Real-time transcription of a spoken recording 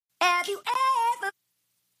Have you ever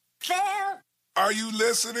felt? Are you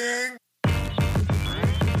listening?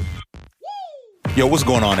 Yo, what's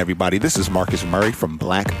going on, everybody? This is Marcus Murray from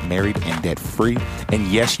Black, Married, and Debt Free. And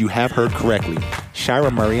yes, you have heard correctly. Shira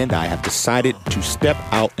Murray and I have decided to step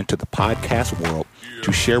out into the podcast world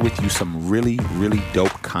to share with you some really, really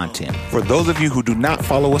dope content. For those of you who do not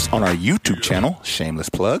follow us on our YouTube channel, shameless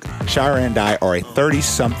plug, Shira and I are a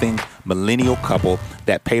 30-something millennial couple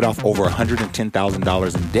that paid off over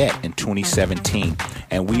 $110,000 in debt in 2017.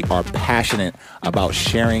 And we are passionate about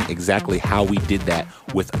sharing exactly how we did that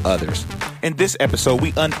with others. In this episode,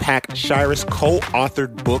 we unpack Shira's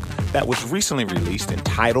co-authored book that was recently released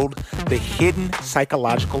entitled The Hidden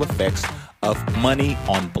Psychological Effects of Money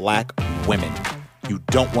on Black Women. You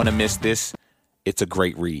don't want to miss this. It's a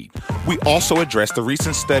great read. We also address the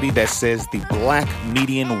recent study that says the Black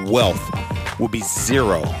median wealth will be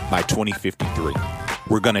zero by 2053.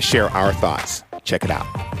 We're going to share our thoughts. Check it out.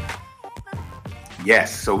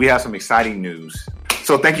 Yes, so we have some exciting news.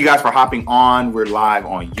 So thank you guys for hopping on. We're live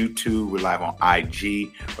on YouTube. We're live on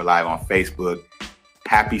IG. We're live on Facebook.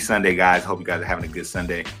 Happy Sunday, guys. Hope you guys are having a good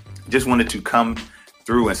Sunday. Just wanted to come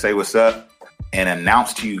through and say what's up and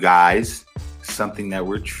announce to you guys something that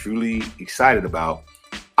we're truly excited about.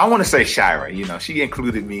 I want to say Shira, she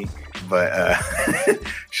included me, but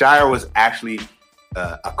Shira was actually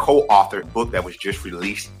a co-authored book that was just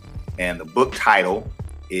released. And the book title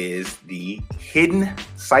is The Hidden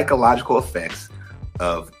Psychological Effects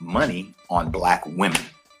of Money on Black Women.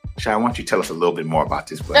 Shira, why don't you tell us a little bit more about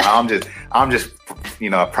this book? I'm just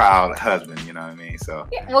a proud husband, you know what I mean? So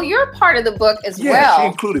well, you're a part of the book as well. Yeah, she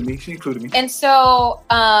included me. And so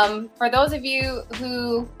for those of you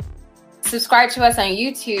who subscribe to us on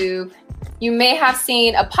YouTube, you may have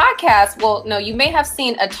seen a podcast. Well, no, you may have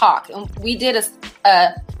seen a talk. We did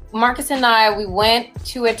Marcus and I, we went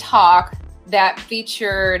to a talk that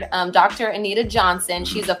featured Dr. Anita Johnson.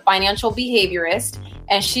 She's a financial behaviorist,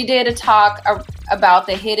 and she did a talk about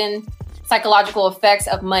the hidden psychological effects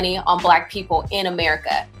of money on Black people in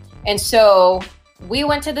America. And so we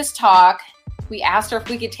went to this talk. We asked her if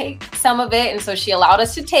we could tape some of it, and so she allowed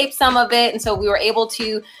us to tape some of it. And so we were able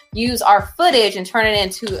to use our footage and turn it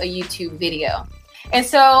into a YouTube video. And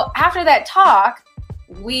so after that talk,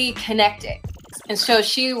 we connected. And so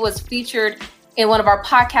she was featured in one of our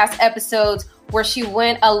podcast episodes where she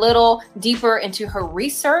went a little deeper into her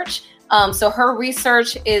research. So her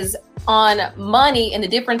research is on money and the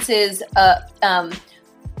differences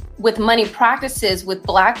with money practices with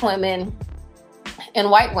Black women and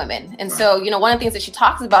white women. And so, one of the things that she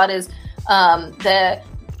talks about is the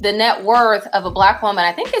net worth of a Black woman,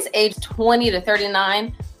 I think it's age 20 to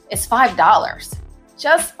 39, is $5.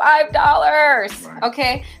 Just $5. Right.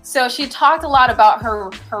 Okay. So she talked a lot about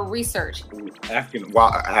her research.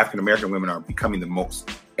 African American women are becoming the most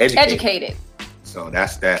educated. So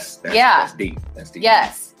that's deep. That's deep.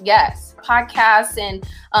 Yes. Podcasts. And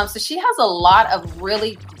so she has a lot of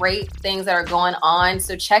really great things that are going on.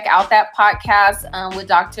 So check out that podcast with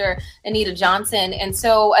Dr. Anita Johnson. And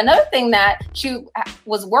so another thing that she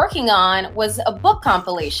was working on was a book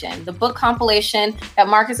compilation. The book compilation that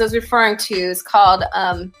Marcus was referring to is called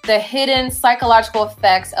The Hidden Psychological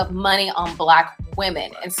Effects of Money on Black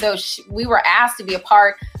Women. And so we were asked to be a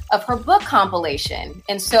part of her book compilation.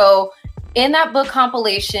 And so in that book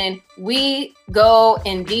compilation, we go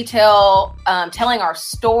in detail, telling our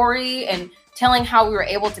story and telling how we were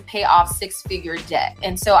able to pay off six-figure debt.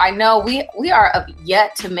 And so I know we are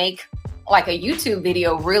yet to make like a YouTube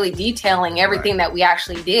video really detailing everything that we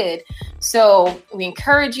actually did. So we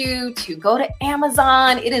encourage you to go to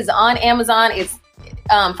Amazon. It is on Amazon. It's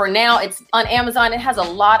for now, it's on Amazon. It has a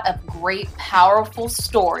lot of great, powerful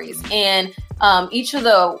stories. And each of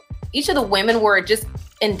the women were just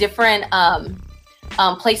in different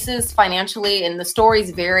places financially, and the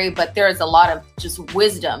stories vary, but there's a lot of just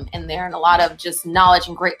wisdom in there and a lot of just knowledge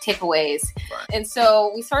and great takeaways. Right. And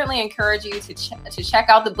so we certainly encourage you to check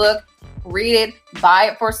out the book, read it,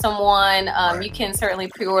 buy it for someone. Right. You can certainly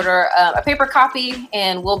pre-order a paper copy,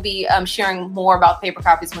 and we'll be sharing more about paper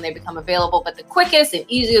copies when they become available. But the quickest and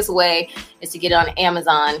easiest way is to get it on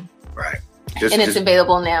Amazon. Right. It's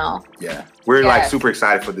available now. Yeah. We're like super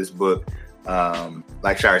excited for this book.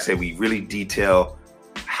 Like Shira said, we really detail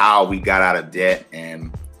how we got out of debt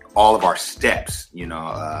and all of our steps.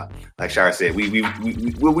 Like Shira said,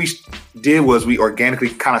 what we did was we organically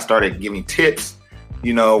kind of started giving tips,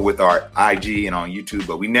 with our IG and on YouTube,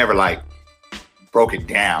 but we never broke it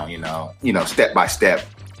down, step by step,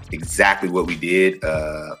 exactly what we did.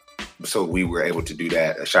 So we were able to do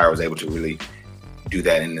that. Shira was able to really do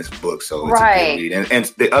that in this book. So it's a good read. And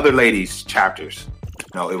the other ladies' chapters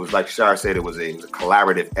No, it was like Shara said, it was a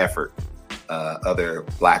collaborative effort. Other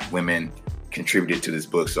Black women contributed to this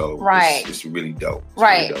book, so it's really dope.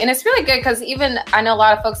 Really dope. And it's really good because even I know a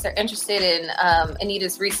lot of folks are interested in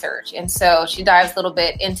Anita's research, and so she dives a little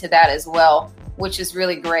bit into that as well, which is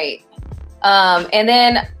really great. And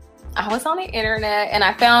then I was on the internet and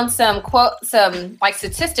I found some like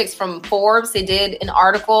statistics from Forbes. They did an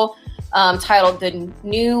article titled "The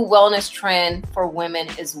New Wellness Trend for Women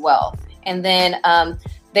is Wealth," and then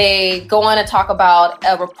they go on to talk about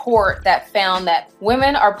a report that found that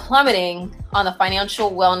women are plummeting on the financial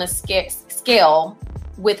wellness scale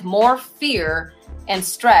with more fear and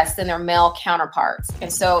stress than their male counterparts.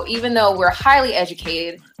 And so even though we're highly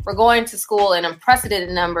educated, we're going to school in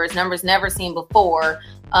unprecedented numbers never seen before,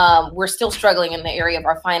 we're still struggling in the area of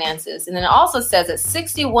our finances. And then it also says that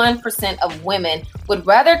 61% of women would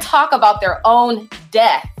rather talk about their own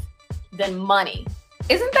death than money.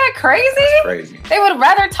 Isn't that crazy? That's crazy. They would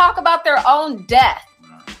rather talk about their own death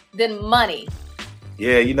than money.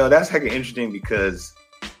 Yeah, that's hecka interesting because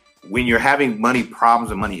when you're having money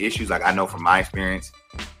problems and money issues, like I know from my experience,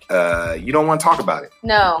 you don't want to talk about it.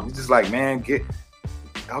 No. It's just like, man, so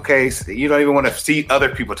you don't even want to see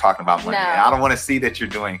other people talking about money. No. And I don't want to see that you're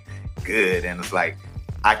doing good. And it's like,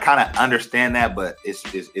 I kind of understand that, but it's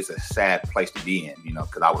a sad place to be in,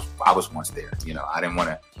 because I was once there. I didn't want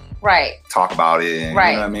to talk about it. And, You know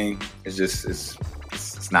what I mean? It's just, it's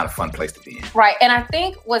not a fun place to be in. Right. And I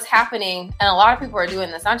think what's happening, and a lot of people are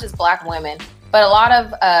doing this, not just Black women, but a lot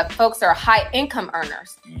of folks are high income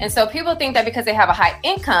earners. Mm-hmm. And so people think that because they have a high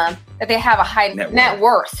income, that they have a high net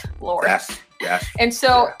worth, Lord. Yes. And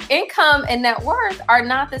so income and net worth are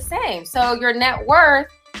not the same. So your net worth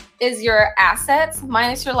is your assets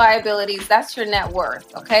minus your liabilities. That's your net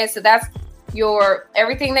worth. Okay. So that's your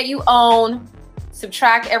everything that you own,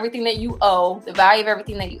 subtract everything that you owe, the value of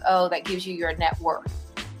everything that you owe, that gives you your net worth.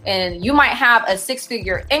 And you might have a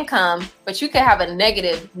 6-figure income, but you could have a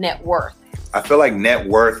negative net worth. I feel like net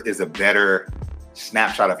worth is a better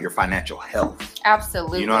snapshot of your financial health.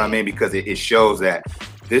 Absolutely. You know what I mean? Because it shows that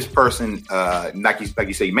this person, like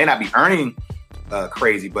you say, you may not be earning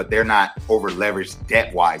crazy, but they're not over leveraged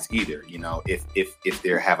debt wise either. If they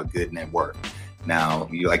have a good net worth. Now,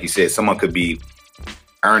 like you said, someone could be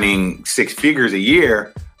earning 6 figures a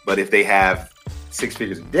year, but if they have 6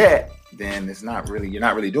 figures of debt, then you're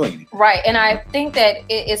not really doing anything. Right. And I think that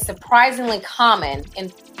it is surprisingly common in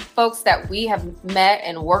folks that we have met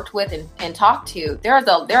and worked with and talked to. There are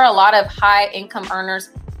a lot of high income earners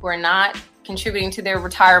who are not contributing to their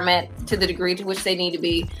retirement to the degree to which they need to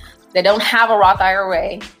be. They don't have a Roth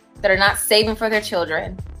IRA, that are not saving for their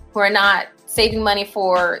children, who are not saving money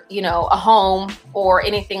for, a home or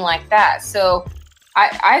anything like that. So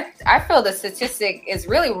I feel the statistic is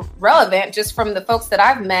really relevant just from the folks that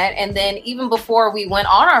I've met. And then even before we went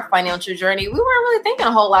on our financial journey, we weren't really thinking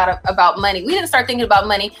a whole lot about money. We didn't start thinking about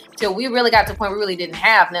money till we really got to the point where we really didn't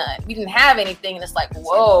have none. We didn't have anything. And it's like,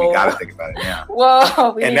 whoa. We got to think about it, yeah.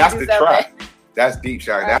 Whoa. And that's the trap. That's deep,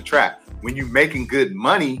 Shari. That's the trap. When you're making good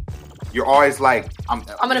money, you're always like, I'm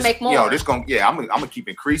going to make more. I'm going to keep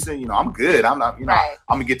increasing. I'm good. I'm not, I'm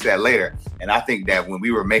going to get to that later. And I think that when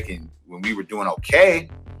we were doing okay,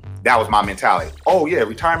 that was my mentality. Oh yeah,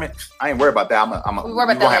 retirement, I ain't worried about that. We're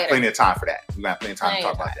going to have plenty of time for that. We're going to have plenty of time to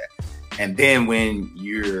talk about that. And then when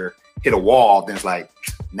you're hit a wall, then it's like,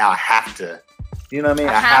 now I have to, you know what I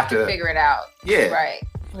mean? I have to figure it out. Yeah.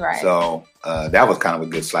 Right. So that was kind of a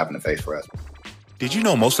good slap in the face for us. Did you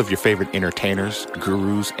know most of your favorite entertainers,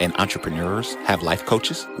 gurus, and entrepreneurs have life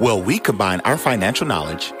coaches? Well, we combine our financial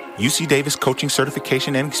knowledge, UC Davis coaching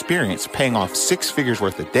certification, and experience paying off 6 figures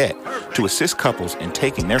worth of debt to assist couples in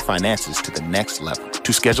taking their finances to the next level.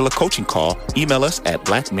 To schedule a coaching call, email us at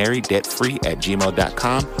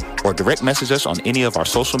blackmarrieddebtfree@gmail.com or direct message us on any of our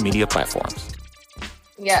social media platforms.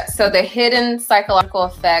 Yeah, so the hidden psychological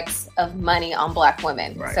effects of money on Black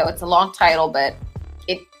women. Right. So it's a long title, but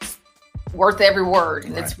it's worth every word.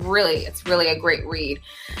 And it's really a great read.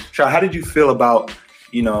 Sean, how did you feel about,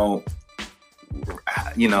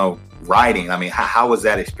 writing? I mean, how was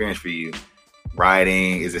that experience for you?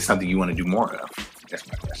 Writing, is it something you want to do more of? That's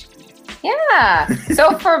my question. Yeah.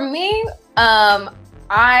 So for me,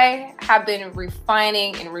 I have been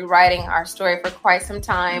refining and rewriting our story for quite some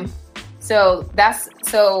time. So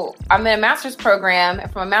I'm in a master's program, and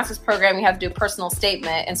from a master's program, you have to do a personal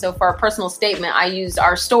statement. And so for our personal statement, I used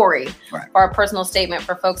our story for our personal statement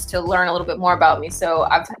for folks to learn a little bit more about me. So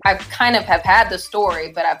I've kind of have had the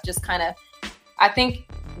story, but I've just I think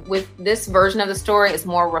with this version of the story, it's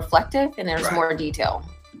more reflective and there's more detail.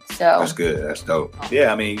 So that's good. That's dope.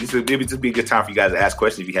 Yeah, I mean, it'd just be a good time for you guys to ask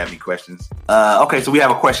questions if you have any questions. Okay, so we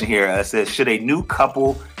have a question here. It says, should a new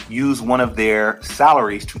couple use one of their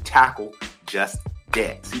salaries to tackle just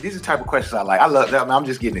debt? See, these are the type of questions I like. I love that. I'm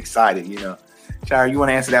just getting excited, you know. Shire, you want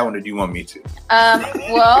to answer that one, or do you want me to?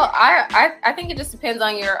 Well, I think it just depends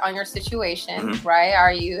on your situation, right?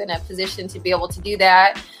 Are you in a position to be able to do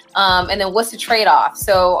that? And then what's the trade-off?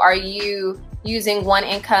 So are you using one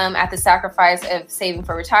income at the sacrifice of saving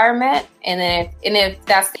for retirement? And then if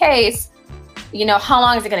that's the case, you know, how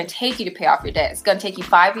long is it going to take you to pay off your debt? It's going to take you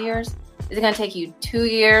 5 years? Is it going to take you 2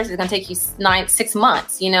 years? Is it going to take you 6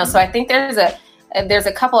 months? You know, so I think there's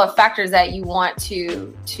a couple of factors that you want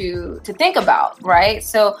to think about, right?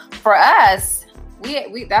 So for us,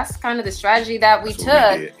 we that's kind of the strategy that we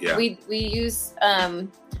took. We use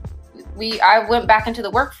I went back into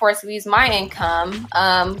the workforce. We used my income,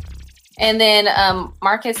 and then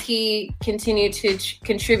Marcus, he continued to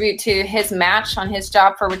contribute to his match on his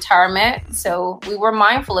job for retirement. So we were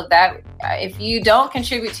mindful of that. If you don't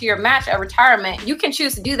contribute to your match at retirement, you can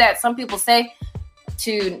choose to do that. Some people say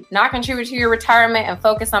to not contribute to your retirement and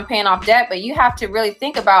focus on paying off debt, but you have to really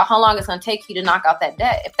think about how long it's going to take you to knock out that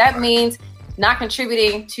debt. If that means not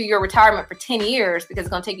contributing to your retirement for 10 years because it's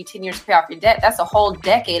going to take you 10 years to pay off your debt, that's a whole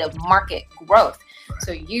decade of market growth.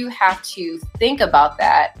 So you have to think about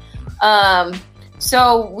that.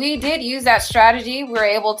 So we did use that strategy. We were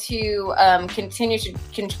able to continue to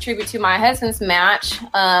contribute to my husband's match.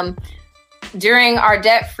 During our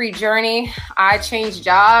debt-free journey, I changed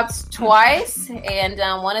jobs twice, and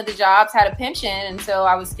one of the jobs had a pension, and so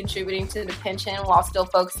I was contributing to the pension while still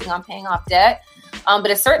focusing on paying off debt.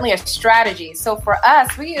 But it's certainly a strategy. So for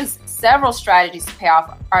us, we use several strategies to pay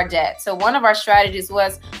off our debt. So one of our strategies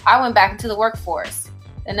was I went back into the workforce.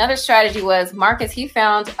 Another strategy was Marcus, he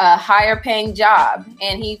found a higher paying job,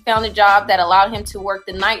 and he found a job that allowed him to work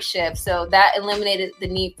the night shift. So that eliminated the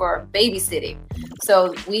need for babysitting.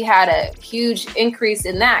 So we had a huge increase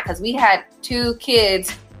in that because we had 2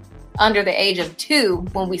 kids under the age of 2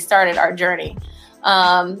 when we started our journey.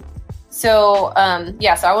 So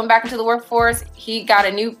I went back into the workforce. He got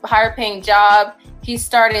a new higher paying job. He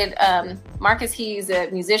started, Marcus, he's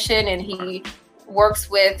a musician, and he works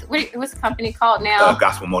with, what's the company called now?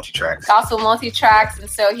 Gospel Multitracks. Gospel Multitracks. And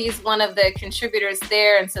so he's one of the contributors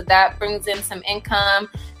there. And so that brings in some income.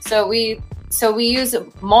 So we use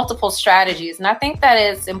multiple strategies. And I think that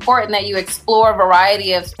it's important that you explore a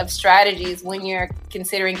variety of strategies when you're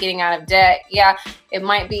considering getting out of debt. Yeah, it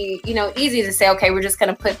might be, easy to say, okay, we're just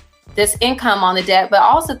going to put this income on the debt, but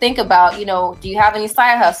also think about, do you have any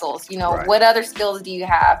side hustles? Right. What other skills do you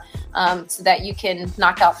have so that you can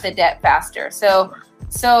knock out the debt faster? So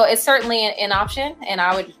it's certainly an option, and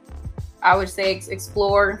I would say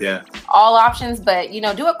explore all options, but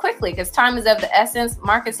do it quickly because time is of the essence.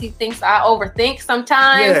 Marcus, he thinks I overthink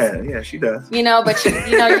sometimes. Yeah, she does.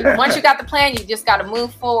 But once you got the plan, you just got to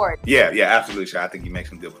move forward. Yeah, absolutely. I think you make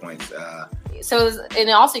some good points. And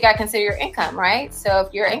also you got to consider your income, right? So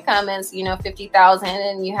if your income is, $50,000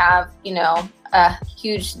 and you have, a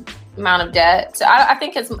huge amount of debt. So I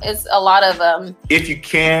think it's a lot of, if you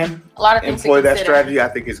can a lot of things employ that strategy, I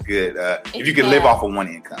think it's good. If you can live off of one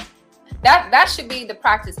income. That should be the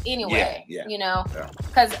practice anyway,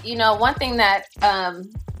 because, one thing that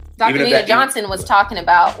Dr. Anita Johnson was talking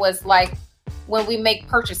about was like when we make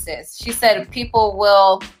purchases, she said people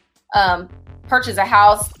will purchase a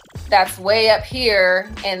house that's way up here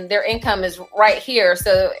and their income is right here.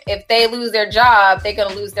 So if they lose their job, they're going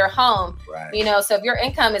to lose their home, right. So if your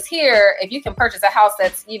income is here, if you can purchase a house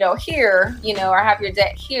that's, here, or have your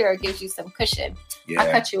debt here, it gives you some cushion. Yeah.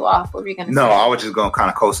 I cut you off. What were you going to say? No, I was just going to kind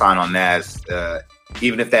of co-sign on that.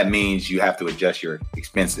 Even if that means you have to adjust your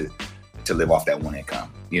expenses to live off that one income.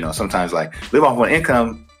 Sometimes like live off one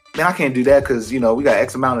income, man, I can't do that because, we got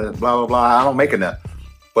X amount of blah, blah, blah. I don't make enough.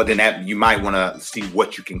 But then that you might want to see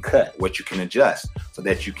what you can cut, what you can adjust so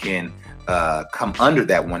that you can come under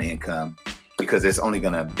that one income because it's only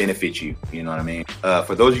going to benefit you. You know what I mean?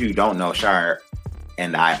 For those of you who don't know, Shire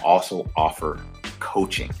and I also offer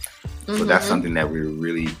coaching. Mm-hmm. So that's something that we're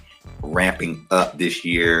really ramping up this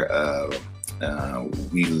year.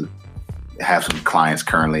 We have some clients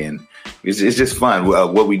currently, and it's just fun.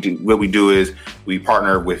 What we do is we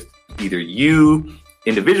partner with either you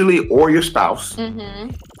individually or your spouse. Mm-hmm.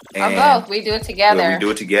 Or both. We do it together. We do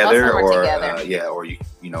it together, or you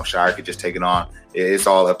Shire could just take it on. It's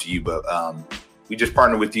all up to you, but we just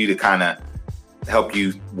partner with you to kind of help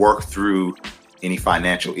you work through any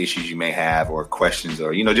financial issues you may have or questions,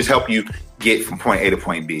 or just help you get from point A to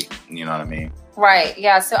point B. You know what I mean? Right.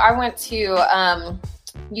 Yeah. So I went to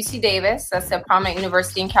UC Davis. That's a prominent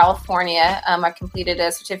university in California. I completed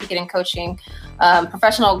a certificate in coaching,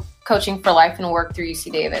 professional coaching for life and work through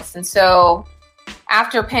UC Davis. And so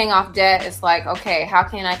after paying off debt, it's like, okay, how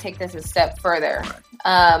can I take this a step further?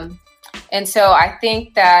 And so I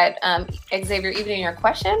think that, Xavier, even in your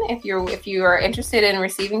question, if you are interested in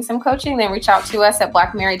receiving some coaching, then reach out to us at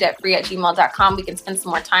blackmarrieddebtfree@gmail.com. We can spend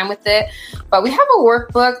some more time with it. But we have a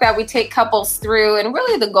workbook that we take couples through. And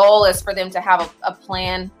really the goal is for them to have a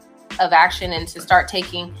plan of action and to start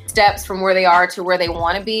taking steps from where they are to where they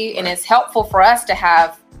want to be. And it's helpful for us to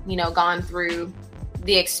have, gone through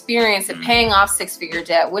the experience of paying off six-figure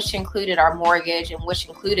debt, which included our mortgage and which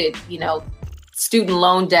included, student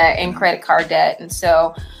loan debt and credit card debt. And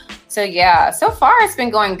so yeah, so far it's been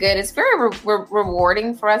going good. It's very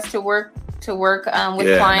rewarding for us to work with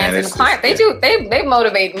clients, and the client, they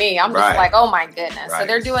motivate me. I'm just like, oh my goodness. So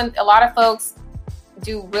they're doing, a lot of folks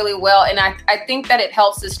do really well. And I think that it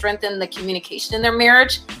helps to strengthen the communication in their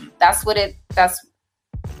marriage. That's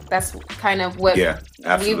kind of what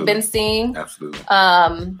we've been seeing. Absolutely.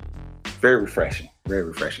 Very refreshing. Very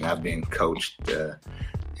refreshing. I've been coached,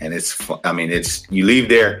 and it's fun. I mean, you leave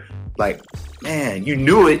there like, man, you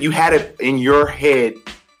knew it. You had it in your head.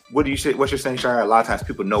 What do you say? What you're saying, Shira? A lot of times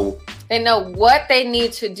people know. They know what they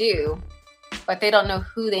need to do, but they don't know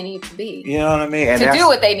who they need to be. You know what I mean? And to do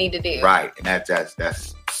what they need to do. Right. And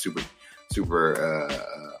that's super, super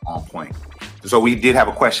on point. So we did have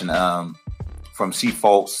a question from C.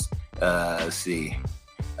 Folks. Let's see.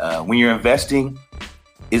 When you're investing,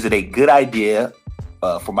 is it a good idea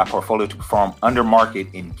for my portfolio to perform under market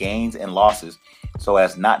in gains and losses so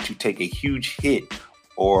as not to take a huge hit?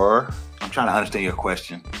 Or I'm trying to understand your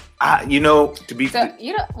question. Is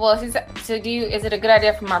it a good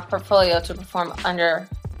idea for my portfolio to perform under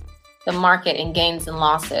the market in gains and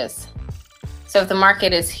losses? So if the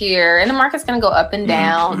market is here and the market's going to go up and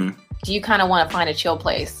down, do you kind of want to find a chill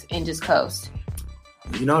place and just coast?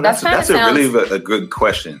 That's really a good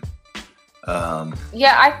question.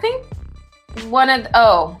 Yeah, I think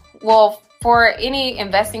for any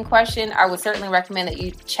investing question, I would certainly recommend that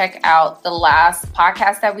you check out the last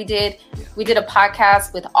podcast that we did. Yeah. We did a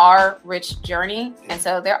podcast with Our Rich Journey. And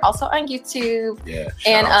so they're also on YouTube. Yeah.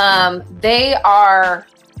 And they are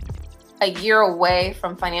a year away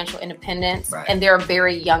from financial independence. Right. And they're a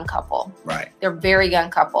very young couple. Right. They're a very young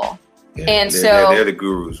couple. Yeah, and they're the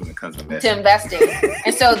gurus when it comes to investing.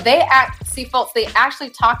 And so they actually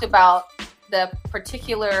talked about the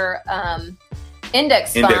particular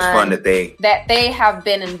index fund that they have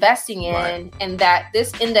been investing in, and that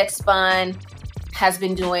this index fund has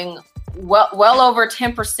been doing well over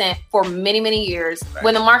 10% for many, many years. Right.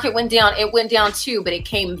 When the market went down, it went down too, but it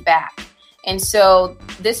came back. And so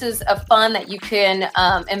this is a fund that you can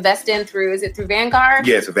invest in through Vanguard?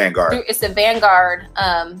 Yeah, it's a Vanguard. It's a Vanguard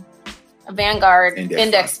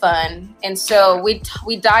index fund. And so we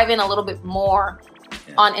dive in a little bit more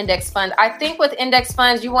on index funds. I think with index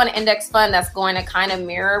funds, you want an index fund that's going to kind of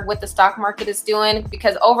mirror what the stock market is doing,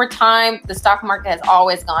 because over time, the stock market has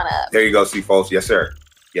always gone up. There you go, C. Folks. Yes, sir.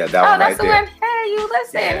 Yeah, that one right there. Oh, that's the one. Hey, you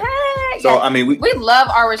listen. Yeah. Hey. So, I mean, we love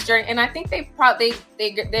Our Rich Journey, and I think they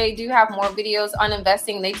do have more videos on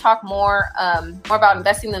investing. They talk more about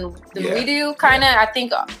investing than we do, kind of. I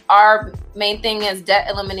think our main thing is debt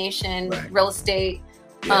elimination, real estate.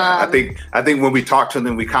 Yeah, I think when we talked to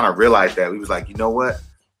them, we kind of realized that we was like, you know what,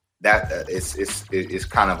 that it's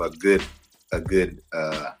kind of a good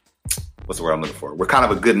what's the word I'm looking for? We're kind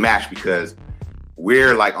of a good match because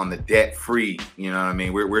we're like on the debt free. You know what I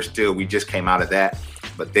mean? We just came out of that,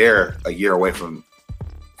 but they're a year away from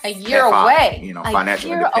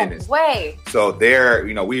financial independence. So they're,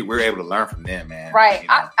 we're able to learn from them, man. Right.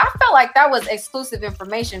 I felt like that was exclusive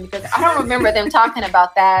information because I don't remember them talking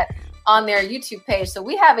about that on their YouTube page. So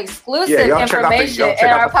we have exclusive information in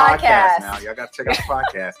our podcast. Now, y'all got to check out the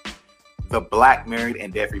podcast. The Black Married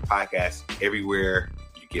and Debt Free Podcast, everywhere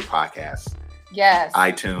you get podcasts. Yes.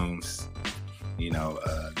 iTunes,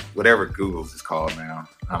 whatever Google's is called now.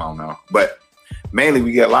 I don't know. But mainly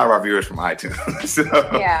we get a lot of our viewers from iTunes. So,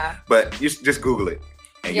 yeah. But you just Google it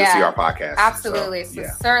and you'll see our podcast. Absolutely. So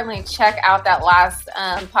certainly check out that last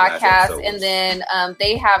podcast. And then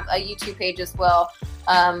they have a YouTube page as well.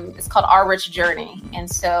 It's called Our Rich Journey. And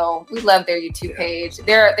so we love their YouTube page.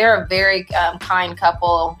 They're a very kind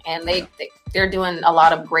couple, and they're doing a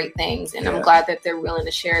lot of great things. And I'm glad that they're willing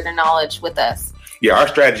to share their knowledge with us. Yeah, our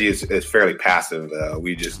strategy is fairly passive.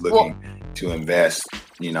 We just looking to invest,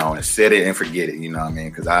 and set it and forget it. You know what I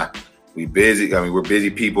mean? Because we're busy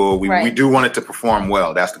people. We do want it to perform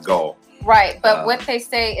well. That's the goal. Right. But what they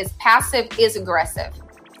say is passive is aggressive.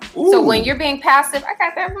 So when you're being passive, I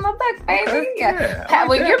got that from my book, baby. Okay, yeah.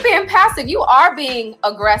 When you're being passive, you are being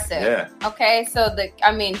aggressive. Yeah. Okay. So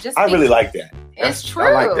I really like that. It's true.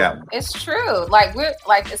 I like that one. It's true. Like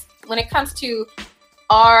when it comes to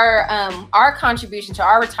our contribution to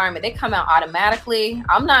our retirement, they come out automatically.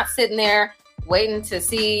 I'm not sitting there waiting to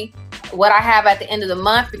see what I have at the end of the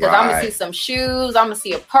month because I'm gonna see some shoes, I'm gonna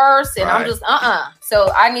see a purse, and I'm just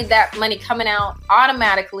So I need that money coming out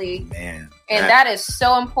automatically. Man. And that is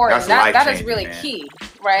so important. That is really key,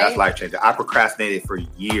 right? That's life changing. I procrastinated for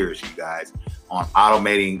years, you guys, on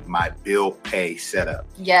automating my bill pay setup.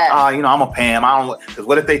 Yeah. I'm gonna pay them. Because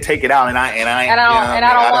what if they take it out and I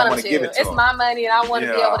don't want them to give it to It's them. my money, and I want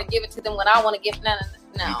to be able to give it to them when I want to give. No.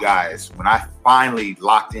 You guys, when I finally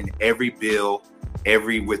locked in every bill,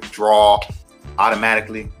 every withdrawal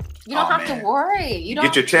automatically, you don't have to worry. You don't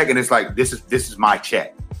get your check, and it's like this is my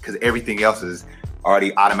check because everything else is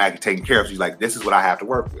already automatically taken care of. So you're like, this is what I have to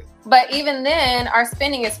work with. But even then, our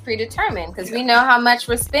spending is predetermined because we know how much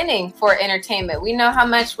we're spending for entertainment. We know how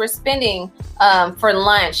much we're spending for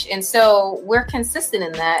lunch. And so we're consistent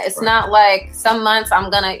in that. It's not like some months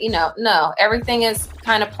I'm going to, no, everything is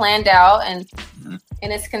kind of planned out and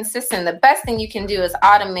it's consistent. The best thing you can do is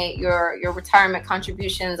automate your retirement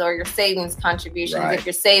contributions or your savings contributions if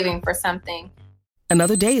you're saving for something.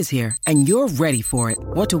 Another day is here, and you're ready for it.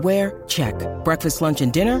 What to wear? Check. Breakfast, lunch,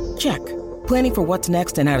 and dinner? Check. Planning for what's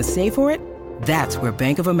next and how to save for it? That's where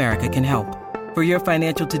Bank of America can help. For your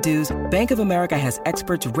financial to-dos, Bank of America has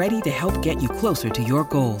experts ready to help get you closer to your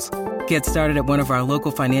goals. Get started at one of our local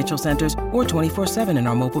financial centers or 24/7 in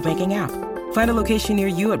our mobile banking app. Find a location near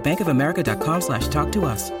you at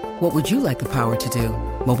bankofamerica.com/talktous. What would you like the power to do?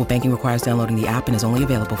 Mobile banking requires downloading the app and is only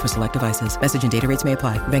available for select devices. Message and data rates may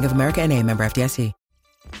apply. Bank of America N.A., member FDIC.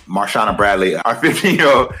 Marshauna Bradley, our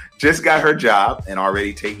 15-year-old, just got her job and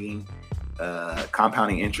already taking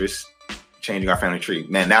compounding interest, changing our family tree.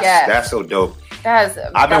 Man, that's so dope.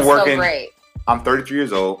 I've been working. So great. I'm 33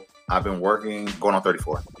 years old. I've been working, going on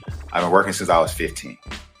 34. I've been working since I was 15,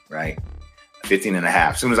 right? 15 and a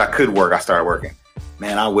half. As soon as I could work, I started working.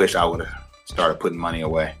 Man, I wish I would have started putting money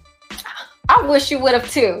away. I wish you would have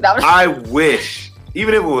too. I wish,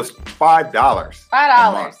 even if it was $5.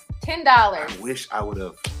 $10. I wish I would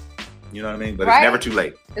have, you know what I mean? But it's never too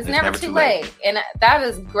late. It's never too late. And that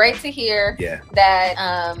is great to hear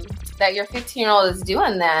that your 15-year-old is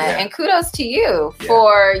doing that. Yeah. And kudos to you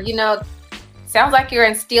for, sounds like you're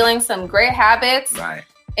instilling some great habits. Right.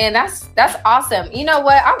 And that's awesome. You know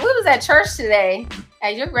what? We was at church today,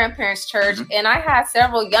 at your grandparents' church, and I had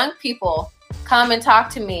several young people come and talk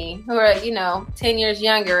to me who are, 10 years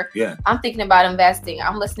younger. Yeah. I'm thinking about investing.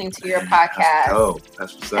 I'm listening to your podcast.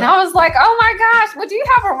 That's what's up. And I was like, oh my gosh, do you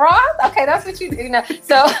have a Roth? Okay, that's what you do.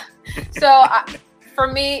 For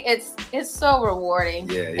me, it's so rewarding.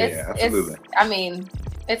 Yeah, absolutely.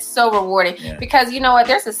 It's so rewarding because you know what?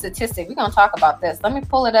 There's a statistic. We're going to talk about this. Let me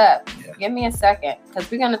pull it up. Yeah. Give me a second because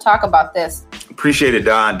we're going to talk about this. Appreciate it,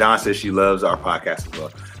 Dawn. Dawn says she loves our podcast as well.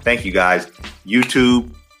 Thank you, guys.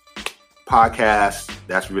 YouTube, podcast,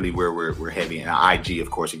 that's really where we're heavy. And IG, of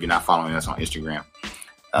course, if you're not following us on Instagram,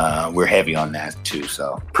 we're heavy on that too.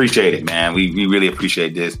 So appreciate it, man. We really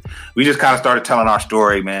appreciate this. We just kind of started telling our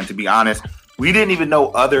story, man. To be honest, we didn't even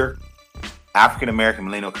know other African-American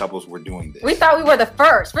millennial couples were doing this. We thought we were the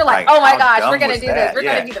first. We're like, oh my gosh, we're going to do this. We're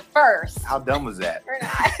going to be the first. How dumb was that? We're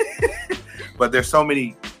not. But there's so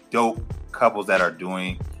many dope couples that are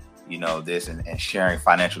doing, this and sharing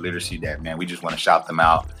financial literacy that, man, we just want to shout them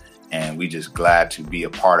out. And we just glad to be a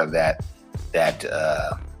part of that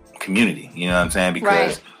community. You know what I'm saying?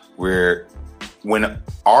 Because when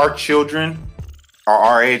our children are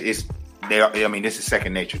our age, this is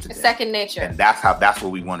second nature to them. It's second nature. And that's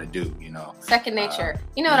what we want to do, Second nature.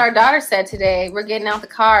 You know what our daughter said today? We're getting out the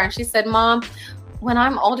car and she said, Mom, when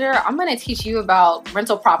I'm older, I'm going to teach you about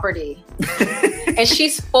rental property. And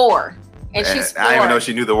she's 4. And she's 4. I didn't even know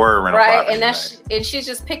she knew the word rental property. And she's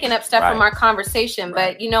just picking up stuff from our conversation.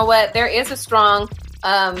 Right. But you know what? There is a strong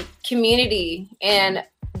community, and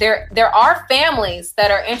there are families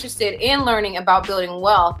that are interested in learning about building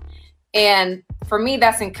wealth. And for me,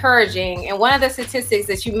 that's encouraging. And one of the statistics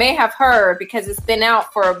that you may have heard, because it's been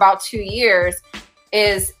out for about 2 years,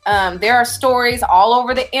 is there are stories all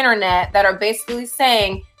over the internet that are basically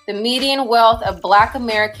saying the median wealth of Black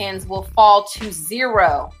Americans will fall to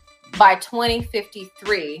 0 by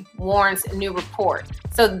 2053, warns a new report.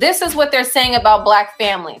 So this is what they're saying about Black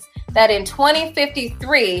families, that in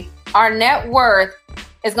 2053, our net worth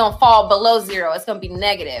is going to fall below 0. It's going to be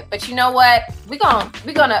negative. But you know what?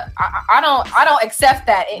 I don't accept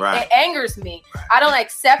that. It angers me. I don't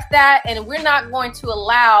accept that. And we're not going to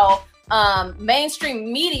allow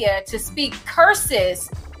mainstream media to speak curses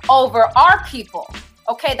over our people.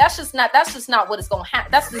 Okay, that's just not what it's gonna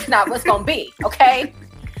happen. That's just not what's gonna be. Okay,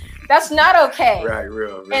 that's not okay. Right,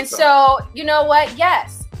 real and so, you know what?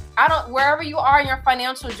 Yes, wherever you are in your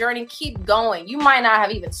financial journey, keep going. You might not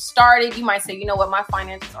have even started. You might say, you know what, my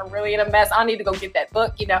finances are really in a mess. I need to go get that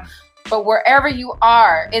book, But wherever you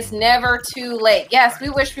are, it's never too late. Yes, we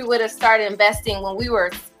wish we would have started investing when we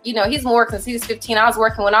were, he's been working since he was 15. I was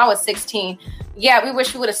working when I was 16. Yeah, we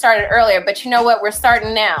wish we would have started earlier. But you know what? We're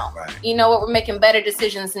starting now. Right. You know what? We're making better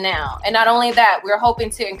decisions now. And not only that, we're hoping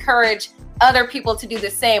to encourage other people to do the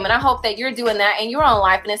same. And I hope that you're doing that in your own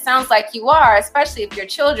life. And it sounds like you are, especially if your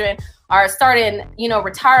children are starting,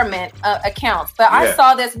 retirement accounts. But I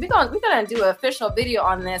saw this. We're gonna do an official video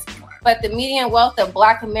on this. But the median wealth of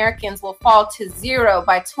Black Americans will fall to 0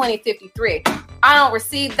 by 2053. I don't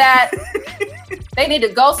receive that. They need to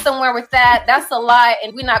go somewhere with that. That's a lie,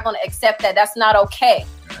 and we're not going to accept that. That's not okay.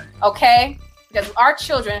 Okay? Because our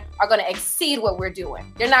children are going to exceed what we're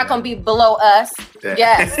doing. They're not going to be below us.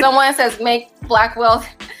 Yes. Someone says make Black wealth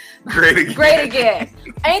great again. Great again.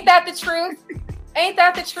 Ain't that the truth? Ain't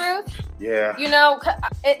that the truth? Yeah.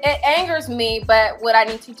 It angers me, but what I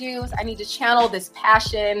need to do is I need to channel this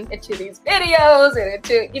passion into these videos and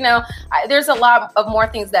into, there's a lot of more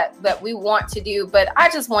things that we want to do, but I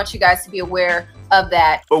just want you guys to be aware of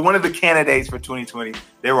that. But one of the candidates for 2020,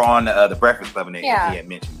 they were on the Breakfast Club and he had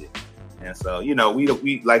mentioned it. And so,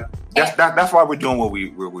 we like that's why we're doing what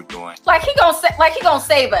we're doing. Like he gonna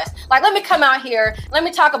save us. Like, let me come out here, let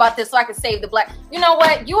me talk about this so I can save the Black. You know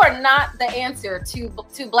what? You are not the answer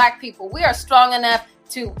to Black people. We are strong enough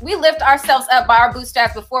we lift ourselves up by our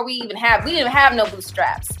bootstraps before we didn't have no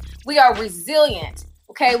bootstraps. We are resilient.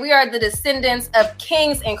 Okay, we are the descendants of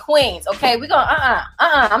kings and queens. Okay, we go,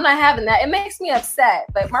 I'm not having that. It makes me upset,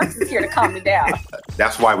 but Marcus is here to calm me down.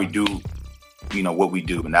 That's why we do what we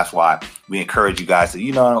do, and that's why we encourage you guys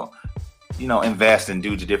to invest and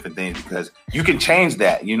do the different things, because you can change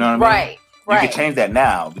that. You know what I mean? Right. You can change that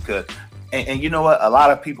now, because and you know what, a lot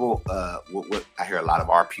of people what I hear a lot of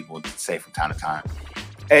our people say from time to time,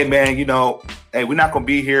 hey man, hey, we're not gonna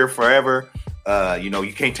be here forever,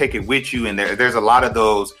 you can't take it with you, and there's a lot of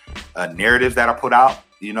those narratives that are put out,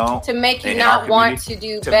 to make you not want to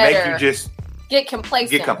do better, to make you just get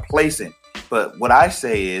complacent. But what I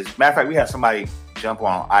say is, matter of fact, we had somebody jump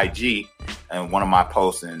on IG and one of my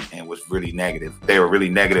posts and was really negative. They were really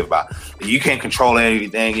negative about, you can't control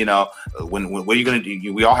anything, when what are you going to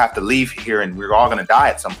do? We all have to leave here and we're all going to die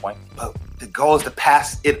at some point. But the goal is to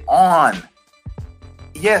pass it on.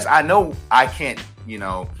 Yes, I know I can't,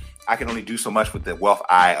 I can only do so much with the wealth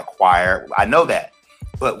I acquire. I know that.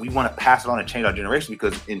 But we want to pass it on and change our generation,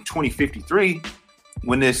 because in 2053,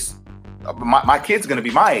 when my kid's going to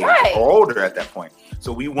be my age or older at that point.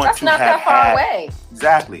 So we want to have that far away.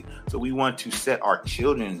 Exactly. So we want to set our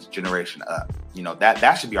children's generation up.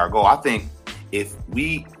 That should be our goal. I think if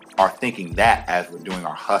we are thinking that as we're doing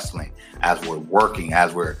our hustling, as we're working,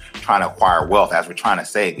 as we're trying to acquire wealth, as we're trying to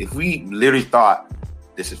save, if we literally thought,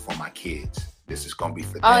 this is for my kids, this is going to be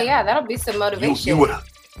for them. Oh yeah, that'll be some motivation.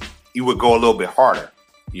 You would go a little bit harder,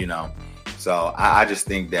 So I just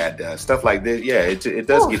think that stuff like this, it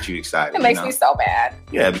does get you excited. It makes me so bad.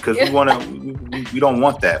 Yeah, because we don't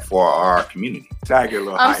want that for our community.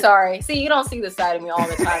 I'm sorry. See, you don't see the side of me all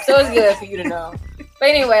the time, so it's good for you to know. But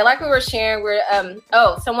anyway, like we were sharing,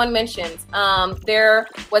 someone mentioned there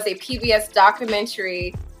was a PBS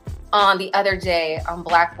documentary on the other day on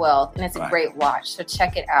Black wealth, and it's a great watch. So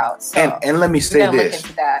check it out. So and let me say this: look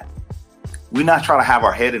into that. We're not trying to have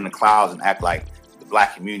our head in the clouds and act like the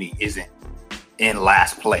Black community isn't in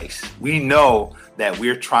last place. We know that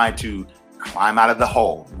we're trying to climb out of the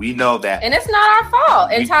hole. We know that, and it's not our fault.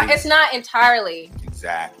 It's not entirely.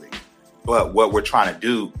 Exactly. But what we're trying to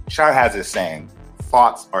do, Shire has this saying,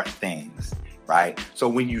 thoughts are things, right? So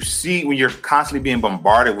when you're constantly being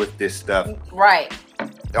bombarded with this stuff, right?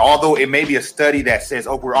 Although it may be a study that says,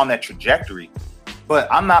 oh, we're on that trajectory, but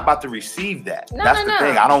I'm not about to receive that. That's the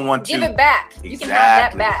thing. I don't want to give it back. Exactly. You can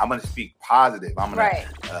have that back. I'm going to speak positive. I'm going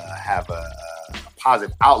to have a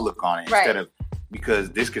positive outlook on it instead of, because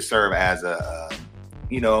this could serve as a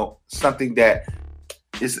something that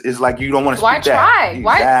is like you don't want to speak that. Why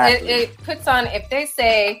try? Exactly. Why it puts on, if they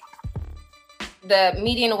say the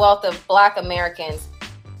median wealth of Black Americans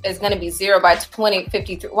is going to be 0 by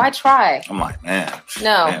 2053. Why try? I'm like, man,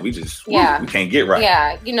 we can't get right.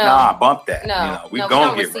 Yeah, bump that. We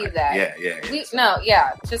don't receive right.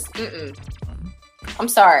 That. Just I'm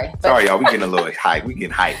sorry. Sorry, y'all. We getting a little hype. We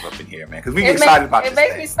getting hype up in here, man, because we get excited about this thing.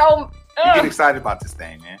 It makes me so. We get excited about this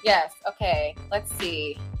thing, man. Yes. Okay. Let's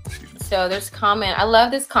see. So there's a comment. I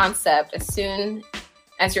love this concept. As soon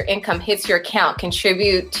as your income hits your account,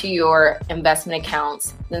 contribute to your investment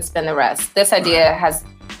accounts, then spend the rest. This idea has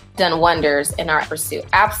done wonders in our pursuit.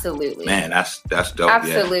 Absolutely. Man, that's dope.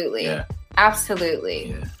 Absolutely. Yeah. Absolutely.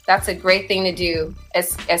 Yeah. That's a great thing to do.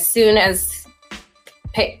 As soon as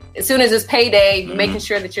it's payday, making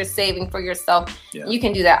sure that you're saving for yourself, you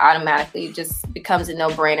can do that automatically. It just becomes a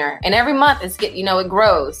no-brainer. And every month it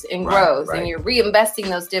grows and grows, and you're reinvesting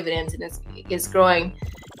those dividends, and it's growing,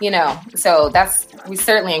 So we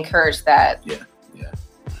certainly encourage that. Yeah.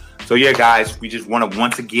 So guys, we just want to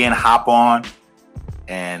once again hop on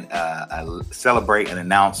and celebrate and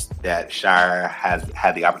announce that Shire has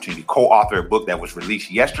had the opportunity to co-author a book that was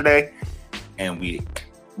released yesterday, and we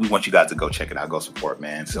want you guys to go check it out, go support,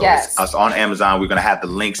 man. So it's on Amazon. We're going to have the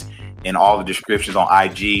links in all the descriptions on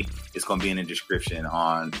IG. It's going to be in the description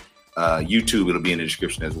on YouTube. It'll be in the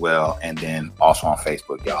description as well. And then also on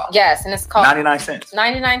Facebook, y'all. Yes. And it's called 99 cents.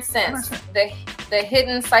 99 cents. The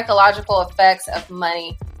hidden psychological effects of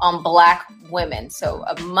money on Black women. So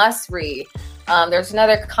a must read. There's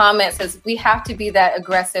another comment that says, we have to be that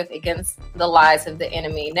aggressive against the lies of the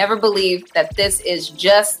enemy. Never believe that this is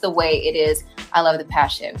just the way it is. I love the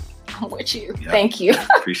passion. I'm with you. Yep. Thank you.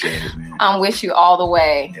 Appreciate it, man. I'm with you all the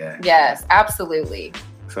way. Yeah. Yes, absolutely.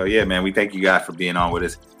 So, man, we thank you guys for being on with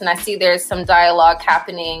us. And I see there's some dialogue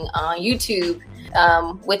happening on YouTube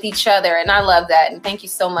with each other. And I love that. And thank you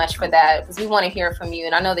so much for that, because we want to hear from you.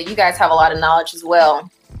 And I know that you guys have a lot of knowledge as well.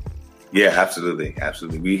 Yeah, absolutely.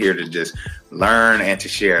 Absolutely. We're here to just learn and to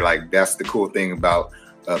share. Like, that's the cool thing about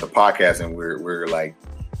the podcast. And we're like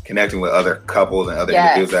connecting with other couples and other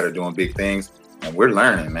individuals that are doing big things. And we're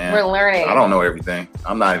learning, man. We're learning. I don't know everything.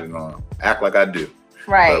 I'm not even going to act like I do.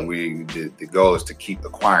 Right. But the goal is to keep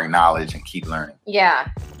acquiring knowledge and keep learning. Yeah.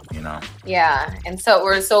 Yeah. And so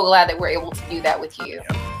we're so glad that we're able to do that with you.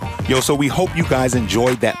 So we hope you guys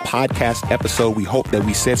enjoyed that podcast episode. We hope that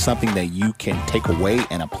we said something that you can take away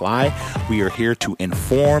and apply. We are here to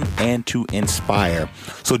inform and to inspire.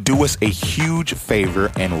 So do us a huge favor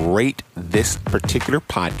and rate this particular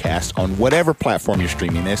podcast on whatever platform you're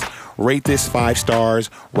streaming this. Rate this 5 stars,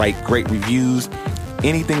 write great reviews.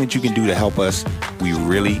 Anything that you can do to help us, we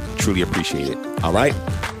really, truly appreciate it. All right?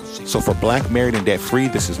 So for Black, Married, and Debt Free,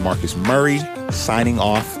 this is Marcus Murray signing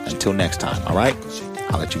off until next time. All right?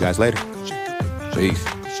 I'll let you guys later. Peace.